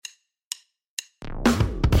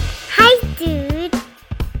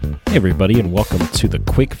Hey everybody, and welcome to the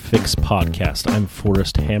Quick Fix Podcast. I'm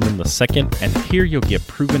Forrest Hammond II, and here you'll get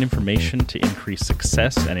proven information to increase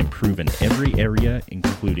success and improve in every area,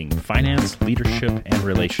 including finance, leadership, and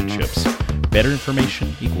relationships. Better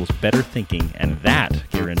information equals better thinking, and that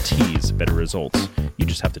guarantees better results. You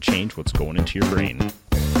just have to change what's going into your brain.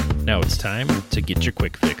 Now it's time to get your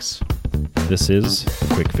Quick Fix. This is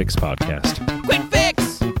the Quick Fix Podcast. Quick Fix!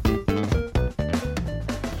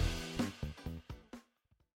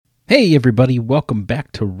 Hey everybody, welcome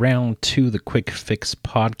back to round 2 of the Quick Fix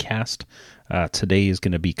Podcast. Today is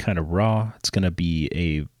going to be kind of raw. It's going to be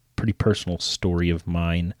a pretty personal story of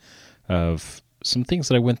mine of some things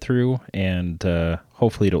that I went through, and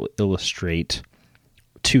hopefully it'll illustrate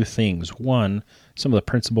two things. One, some of the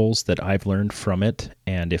principles that I've learned from it,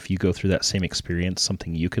 and if you go through that same experience,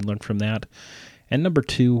 something you can learn from that. And number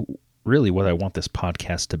two, really what I want this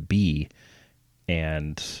podcast to be,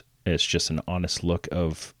 and it's just an honest look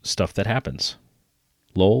of stuff that happens.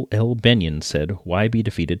 Lowell L. Bennion said, "Why be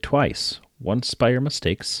defeated twice? Once by our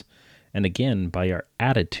mistakes, and again by our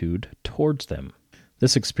attitude towards them."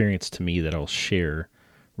 This experience to me that I'll share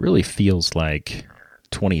really feels like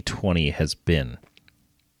 2020 has been.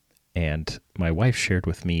 And my wife shared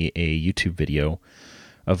with me a YouTube video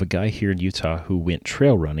of a guy here in Utah who went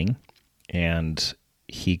trail running, and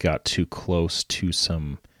he got too close to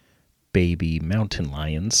some baby mountain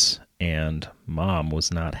lions, and mom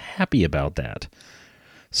was not happy about that.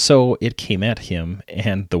 So it came at him,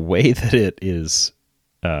 and the way that it is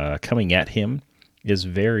coming at him is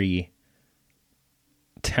very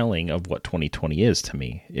telling of what 2020 is to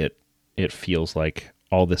me. It feels like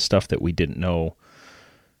all this stuff that we didn't know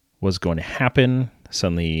was going to happen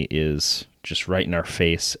suddenly is just right in our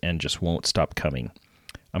face and just won't stop coming.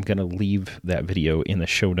 I'm going to leave that video in the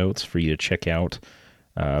show notes for you to check out.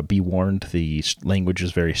 Be warned, the language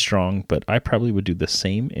is very strong, but I probably would do the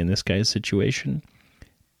same in this guy's situation.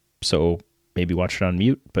 So maybe watch it on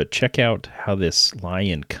mute, but check out how this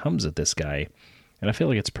lion comes at this guy. And I feel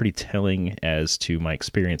like it's pretty telling as to my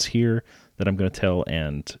experience here that I'm going to tell,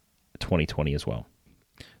 and 2020 as well.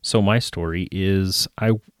 So my story is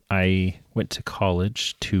I went to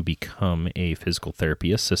college to become a physical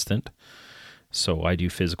therapy assistant. So I do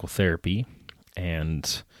physical therapy,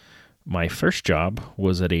 and my first job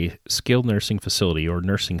was at a skilled nursing facility or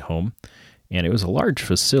nursing home, and it was a large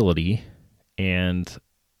facility. And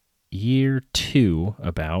year 2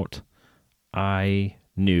 about, I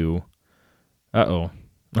knew, I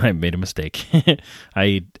made a mistake.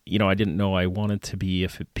 I didn't know I wanted to be a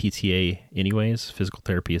PTA anyways, physical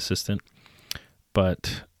therapy assistant,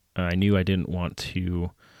 but I knew I didn't want to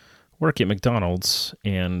work at McDonald's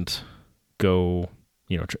and go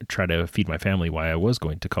try to feed my family while I was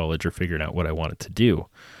going to college or figuring out what I wanted to do.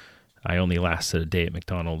 I only lasted a day at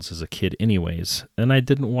McDonald's as a kid anyways, and I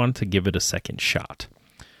didn't want to give it a second shot.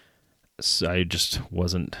 So I just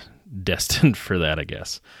wasn't destined for that, I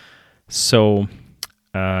guess. So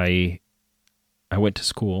I went to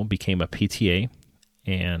school, became a PTA,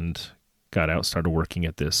 and got out, started working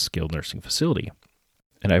at this skilled nursing facility.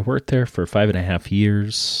 And I worked there for 5.5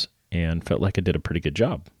 years and felt like I did a pretty good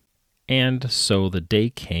job. And so the day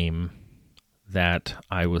came that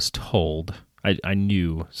I was told, I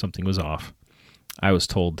knew something was off. I was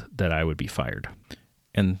told that I would be fired.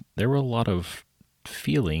 And there were a lot of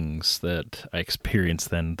feelings that I experienced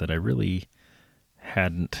then that I really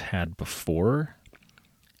hadn't had before.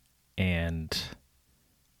 And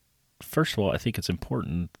first of all, I think it's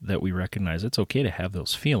important that we recognize it's okay to have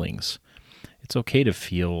those feelings. It's okay to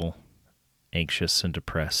feel anxious and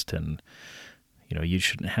depressed, and you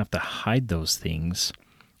shouldn't have to hide those things,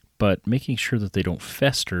 but making sure that they don't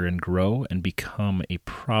fester and grow and become a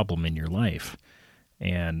problem in your life.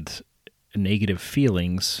 And negative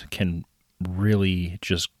feelings can really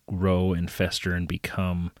just grow and fester and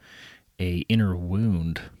become a inner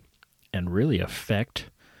wound and really affect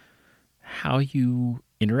how you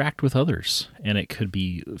interact with others. And it could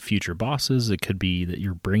be future bosses. It could be that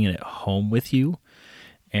you're bringing it home with you.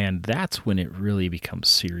 And that's when it really becomes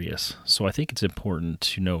serious. So I think it's important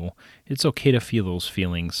to know it's okay to feel those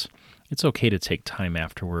feelings. It's okay to take time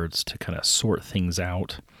afterwards to kind of sort things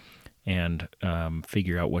out and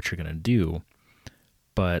figure out what you're going to do.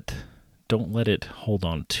 But don't let it hold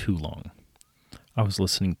on too long. I was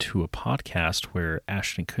listening to a podcast where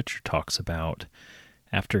Ashton Kutcher talks about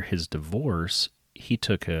after his divorce, he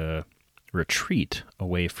took a retreat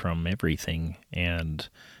away from everything and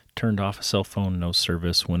turned off a cell phone, no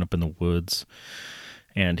service, went up in the woods,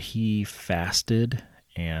 and he fasted,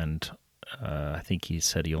 and I think he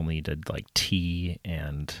said he only did like tea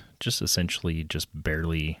and just essentially just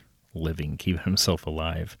barely living, keeping himself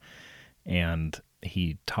alive. And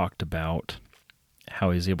he talked about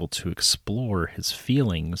how he's able to explore his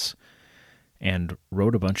feelings and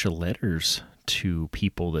wrote a bunch of letters to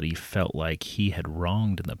people that he felt like he had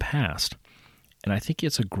wronged in the past. And I think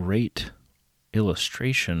it's a great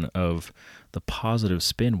illustration of the positive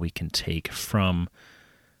spin we can take from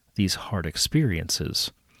these hard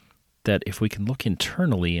experiences. That if we can look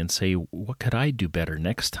internally and say, what could I do better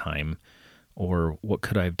next time? Or what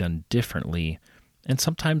could I have done differently? And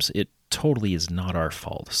sometimes it totally is not our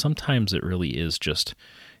fault. Sometimes it really is just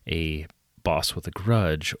a boss with a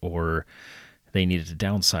grudge, or they needed to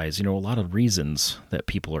downsize. A lot of reasons that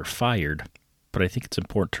people are fired. But I think it's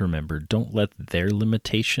important to remember, don't let their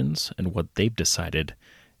limitations and what they've decided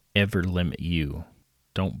ever limit you.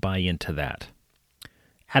 Don't buy into that.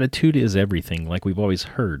 Attitude is everything, like we've always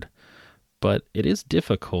heard. But it is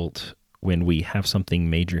difficult when we have something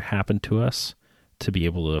major happen to us to be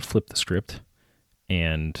able to flip the script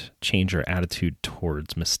and change our attitude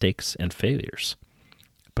towards mistakes and failures.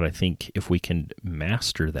 But I think if we can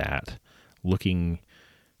master that, looking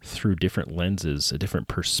through different lenses, a different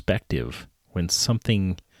perspective, when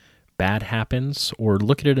something bad happens, or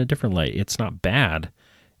look at it in a different light, it's not bad,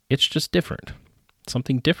 it's just different.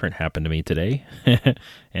 Something different happened to me today,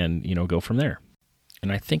 and, go from there.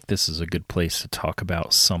 And I think this is a good place to talk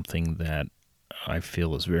about something that I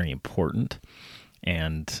feel is very important,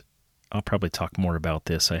 and I'll probably talk more about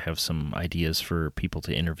this. I have some ideas for people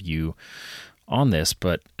to interview on this,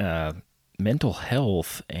 but mental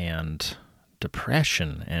health and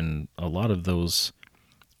depression and a lot of those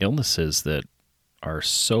illnesses that are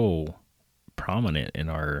so prominent in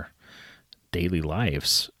our daily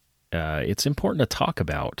lives, it's important to talk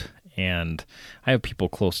about. And I have people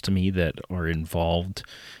close to me that are involved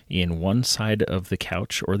in one side of the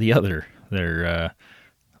couch or the other. They're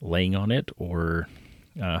laying on it or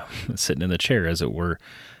sitting in the chair, as it were.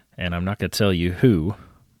 And I'm not going to tell you who,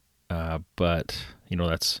 but,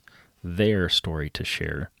 that's their story to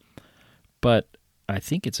share. But I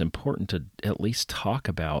think it's important to at least talk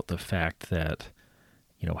about the fact that,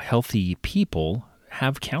 healthy people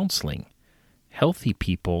have counseling. Healthy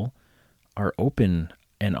people are open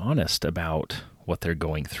and honest about what they're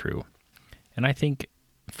going through. And I think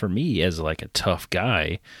for me, as like a tough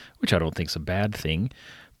guy, which I don't think is a bad thing,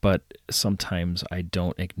 but sometimes I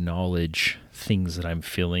don't acknowledge things that I'm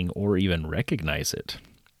feeling or even recognize it.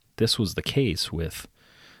 This was the case with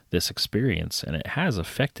this experience, and it has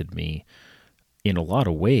affected me in a lot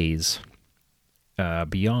of ways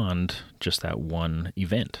beyond just that one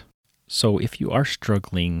event. So if you are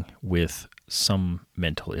struggling with some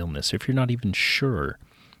mental illness, if you're not even sure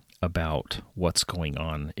about what's going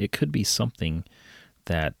on, it could be something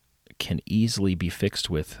that can easily be fixed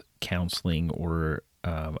with counseling or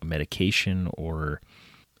a medication, or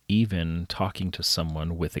even talking to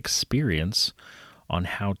someone with experience on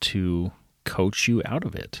how to coach you out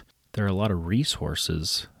of it. There are a lot of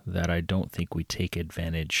resources that I don't think we take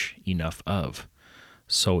advantage enough of.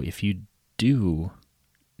 So if you do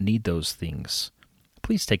need those things,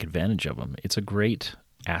 please take advantage of them. It's a great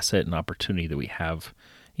asset and opportunity that we have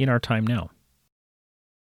in our time now.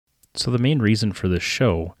 So the main reason for this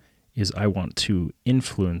show is I want to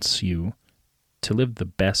influence you to live the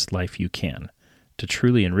best life you can, to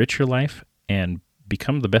truly enrich your life and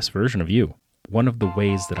become the best version of you. One of the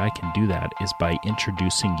ways that I can do that is by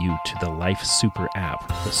introducing you to the Life Super app.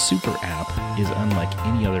 The Super app is unlike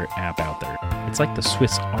any other app out there. It's like the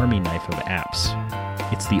Swiss Army knife of apps.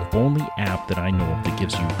 It's the only app that I know of that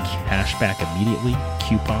gives you cash back immediately,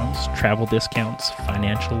 coupons, travel discounts,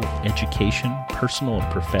 financial education, personal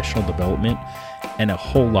and professional development, and a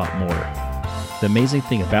whole lot more. The amazing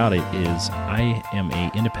thing about it is I am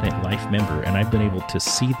an Independent Life member, and I've been able to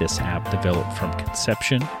see this app develop from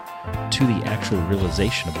conception to the actual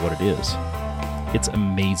realization of what it is. It's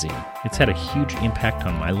amazing. It's had a huge impact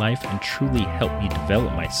on my life and truly helped me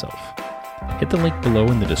develop myself. Hit the link below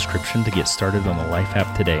in the description to get started on the Life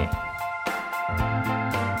app today.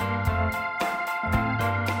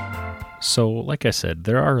 So, like I said,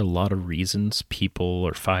 there are a lot of reasons people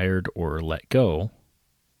are fired or let go.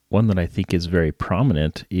 One that I think is very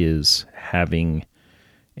prominent is having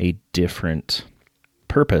a different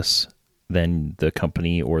purpose than the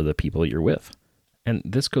company or the people you're with. And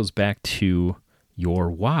this goes back to your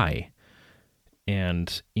why.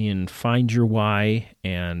 And in Find Your Why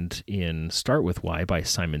and in Start With Why by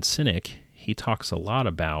Simon Sinek, he talks a lot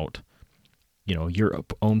about, your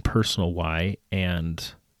own personal why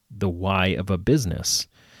and the why of a business.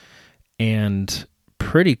 And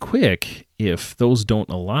pretty quick, if those don't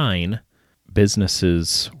align,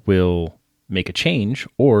 businesses will make a change,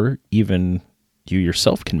 or even you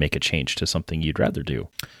yourself can make a change to something you'd rather do.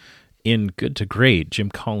 In Good to Great, Jim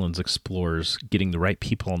Collins explores getting the right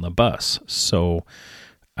people on the bus. So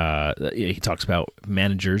he talks about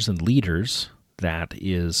managers and leaders. That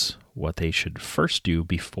is what they should first do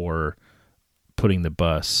before putting the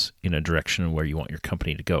bus in a direction where you want your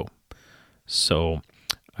company to go. So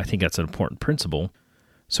I think that's an important principle.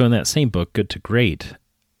 So in that same book, Good to Great,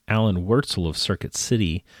 Alan Wurtzel of Circuit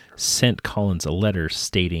City sent Collins a letter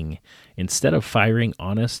stating, instead of firing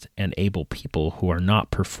honest and able people who are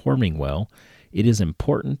not performing well, it is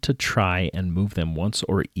important to try and move them once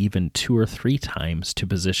or even 2 or 3 times to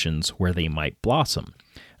positions where they might blossom.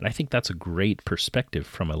 And I think that's a great perspective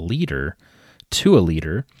from a leader to a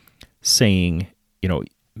leader, saying,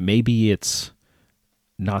 maybe it's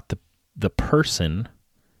not the person,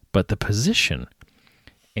 but the position.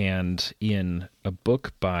 And in a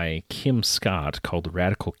book by Kim Scott called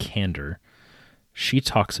Radical Candor, she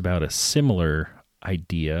talks about a similar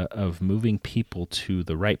idea of moving people to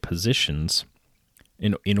the right positions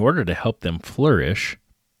in order to help them flourish,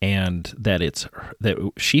 and that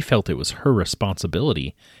she felt it was her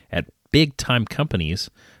responsibility at big time companies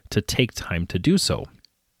to take time to do so.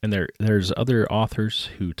 And there's other authors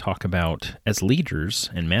who talk about, as leaders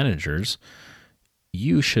and managers,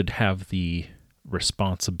 you should have the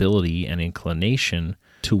responsibility and inclination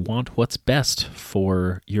to want what's best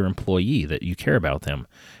for your employee, that you care about them.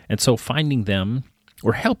 And so finding them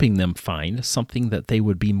or helping them find something that they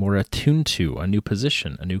would be more attuned to, a new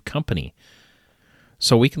position, a new company.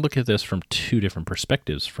 So we can look at this from 2 different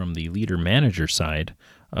perspectives. From the leader-manager side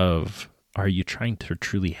of, are you trying to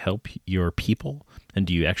truly help your people? And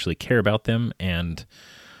do you actually care about them and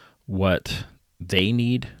what they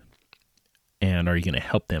need? And are you going to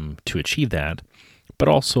help them to achieve that? But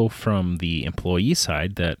also from the employee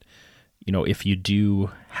side, that, if you do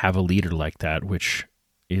have a leader like that, which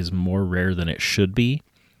is more rare than it should be,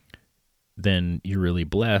 then you're really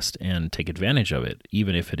blessed and take advantage of it,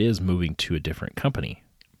 even if it is moving to a different company.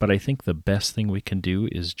 But I think the best thing we can do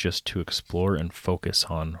is just to explore and focus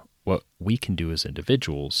on what we can do as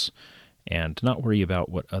individuals and not worry about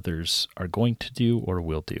what others are going to do or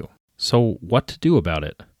will do. So what to do about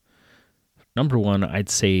it? Number 1, I'd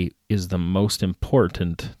say, is the most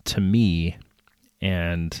important to me,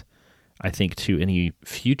 and I think to any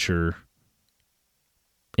future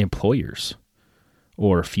employers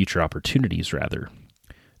or future opportunities, rather.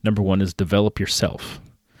 Number 1 is develop yourself.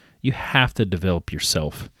 You have to develop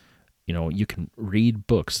yourself. You can read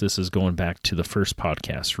books. This is going back to the first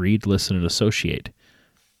podcast. Read, listen, and associate.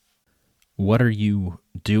 What are you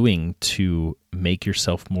doing to make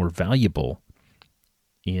yourself more valuable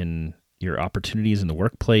in your opportunities in the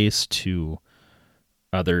workplace, to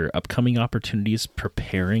other upcoming opportunities,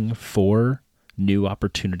 preparing for new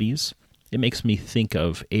opportunities? It makes me think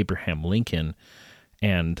of Abraham Lincoln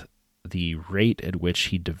and the rate at which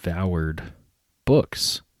he devoured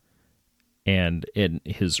books. And in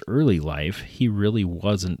his early life, he really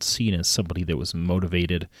wasn't seen as somebody that was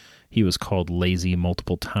motivated. He was called lazy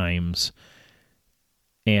multiple times.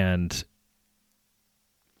 And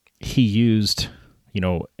he used,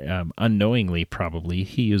 unknowingly probably,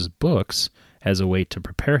 he used books as a way to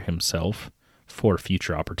prepare himself for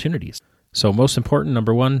future opportunities. So most important,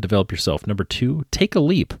 number 1, develop yourself. Number 2, take a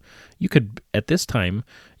leap. You could, at this time,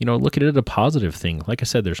 look at it as a positive thing. Like I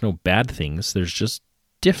said, there's no bad things. There's just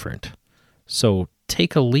different. So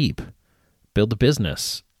take a leap. Build a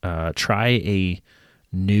business. Try a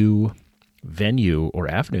new venue or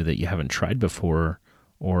avenue that you haven't tried before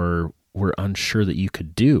or were unsure that you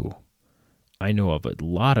could do. I know of a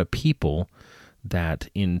lot of people that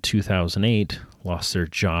in 2008 lost their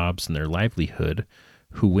jobs and their livelihood,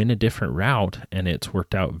 who went a different route, and it's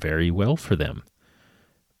worked out very well for them.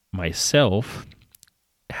 Myself,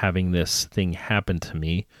 having this thing happen to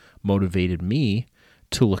me, motivated me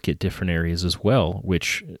to look at different areas as well,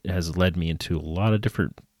 which has led me into a lot of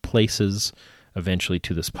different places, eventually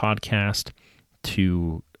to this podcast,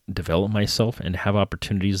 to develop myself and have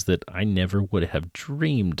opportunities that I never would have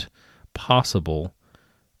dreamed possible,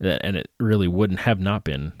 and it really wouldn't have not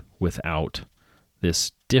been without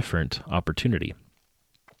this different opportunity.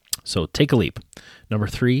 So take a leap. Number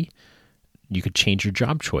 3, you could change your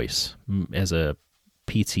job choice. As a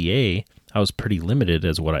PTA, I was pretty limited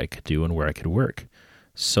as what I could do and where I could work.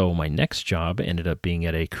 So my next job ended up being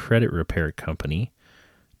at a credit repair company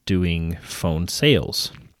doing phone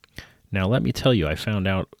sales. Now, let me tell you, I found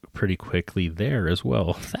out pretty quickly there as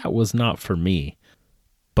well, that was not for me.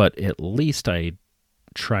 But at least I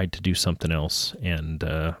tried to do something else and,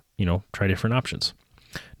 try different options.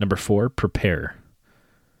 Number 4, prepare.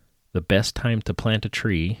 The best time to plant a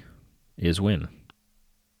tree is when?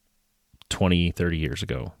 20, 30 years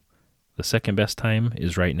ago. The second best time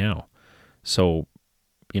is right now. So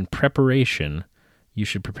in preparation, you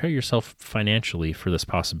should prepare yourself financially for this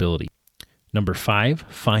possibility. Number 5,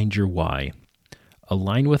 find your why.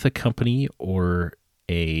 Align with a company or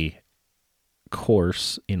a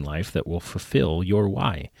course in life that will fulfill your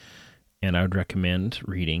why. And I would recommend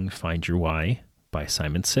reading Find Your Why by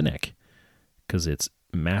Simon Sinek, because it's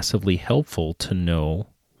massively helpful to know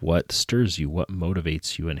what stirs you, what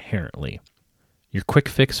motivates you inherently. Your quick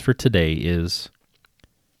fix for today is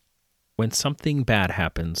when something bad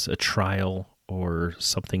happens, a trial or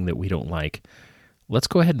something that we don't like, let's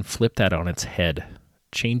go ahead and flip that on its head.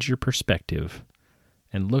 Change your perspective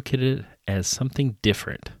and look at it as something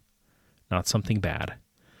different, not something bad.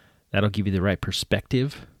 That'll give you the right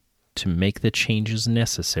perspective to make the changes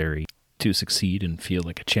necessary to succeed and feel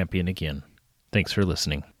like a champion again. Thanks for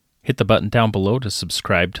listening. Hit the button down below to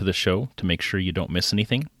subscribe to the show to make sure you don't miss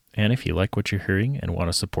anything. And if you like what you're hearing and want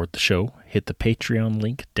to support the show, hit the Patreon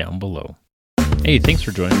link down below. Hey, thanks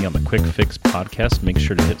for joining me on the Quick Fix podcast. Make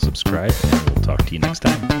sure to hit subscribe, and we'll talk to you next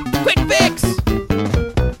time. Quick Fix!